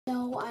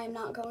I am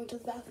not going to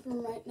the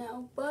bathroom right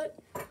now, but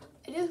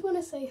I just want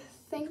to say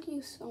thank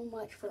you so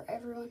much for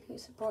everyone who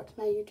supports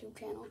my YouTube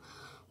channel.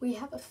 We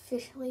have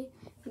officially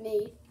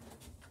made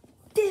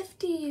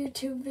 50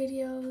 YouTube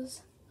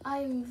videos. I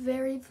am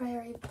very,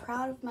 very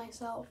proud of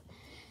myself.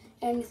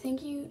 And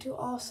thank you to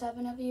all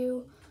 7 of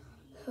you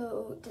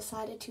who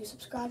decided to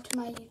subscribe to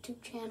my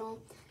YouTube channel.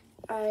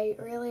 I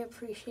really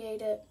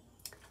appreciate it.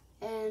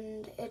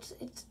 And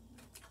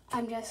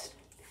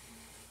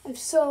I'm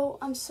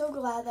so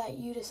glad that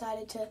you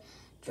decided to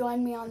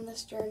join me on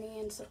this journey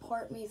and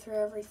support me through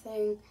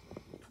everything.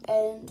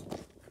 And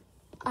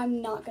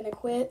I'm not gonna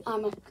quit.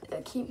 I'm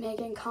gonna keep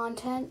making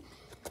content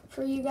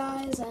for you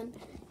guys. And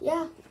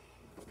yeah,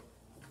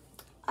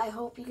 I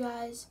hope you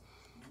guys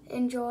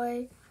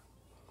enjoy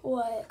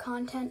what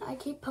content I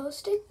keep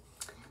posting.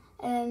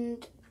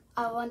 And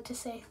I want to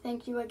say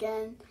thank you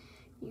again.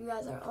 You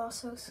guys are all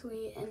so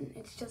sweet, and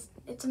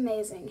it's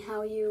amazing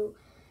how you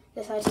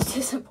decided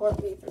to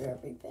support me through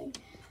everything.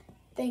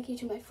 Thank you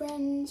to my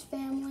friends,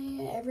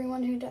 family,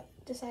 everyone who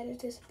decided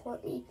to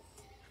support me.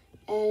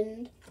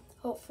 And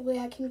hopefully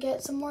I can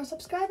get some more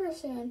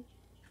subscribers soon.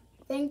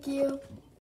 Thank you.